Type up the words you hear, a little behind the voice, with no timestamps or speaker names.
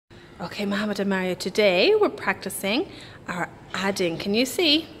Okay, Mohammed and Maria, today we're practicing our adding. Can you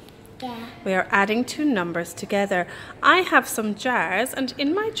see? Yeah. We are adding two numbers together. I have some jars, and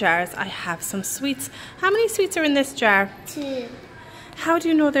in my jars I have some sweets. How many sweets are in this jar? 2. How do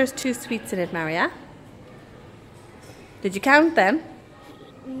you know there's 2 sweets in it, Maria? Did you count them?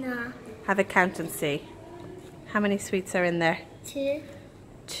 No. Have a count and see. How many sweets are in there? 2.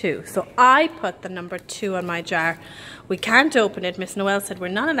 2. So I put the number 2 on my jar. We can't open it. Miss Noel said we're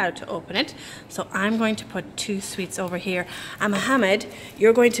not allowed to open it. So I'm going to put 2 sweets over here. And Mohammed,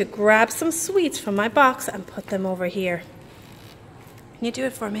 you're going to grab some sweets from my box and put them over here. Can you do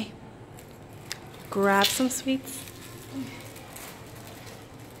it for me? Grab some sweets.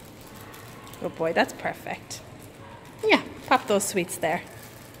 Good boy, that's perfect. Yeah, pop those sweets there.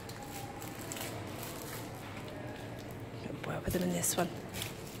 Good boy, I'll put them in this one.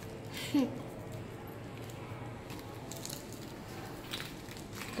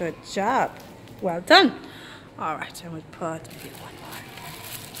 Good job. Well done. All right, and we'll put maybe one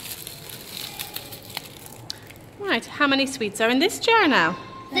more. Right, how many sweets are in this jar now?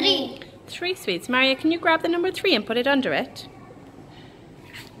 3. 3 sweets. Maria, can you grab the number 3 and put it under it?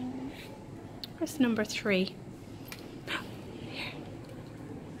 Where's number 3? Here.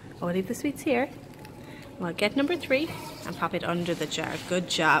 Oh, leave the sweets here. Well, get number 3 and pop it under the jar. Good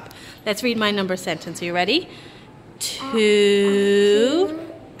job. Let's read my number sentence. Are you ready? 2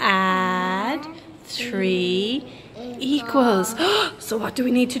 add 3 equals. So what do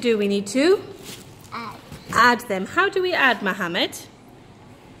we need to do? We need to add them. How do we add, Mohammed?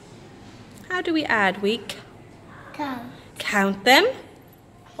 How do we add? We count them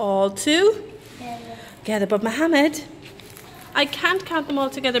all together. But Mohammed, I can't count them all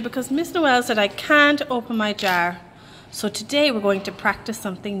together because Miss Noel said I can't open my jar. So today we're going to practice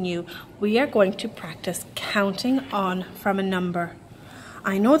something new. We are going to practice counting on from a number.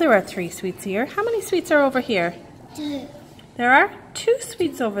 I know there are 3 sweets here. How many sweets are over here? 2. There are 2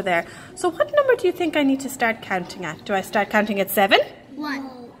 sweets over there. So what number do you think I need to start counting at? Do I start counting at 7? 1.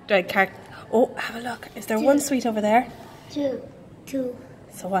 Do I count? Oh, have a look. Is there 1 sweet over there? 2. 2.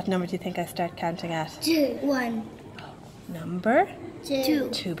 So what number do you think I start counting at? 2. 1. Number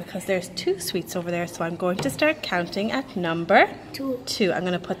 2, because there's 2 sweets over there, so I'm going to start counting at number 2. I'm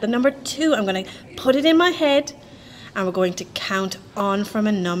going to put the number 2, I'm going to put it in my head, and we're going to count on from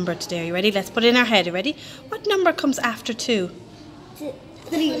a number today. Are you ready? Let's put it in our head. Are you ready? What number comes after 2?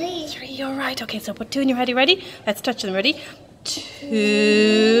 3. 3, you're right. Okay, so put 2 in your head. Are you ready? Let's touch them. Ready?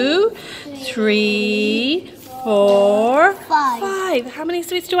 2, 3, 4, 5. How many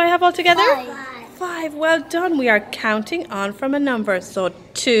sweets do I have altogether? 5. Well done. We are counting on from a number. So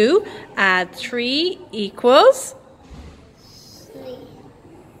 2 add 3 equals 3.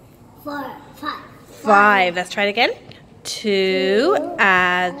 4. 5. 5. Let's try it again. 2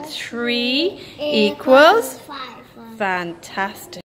 add 3 equals 5. Fantastic.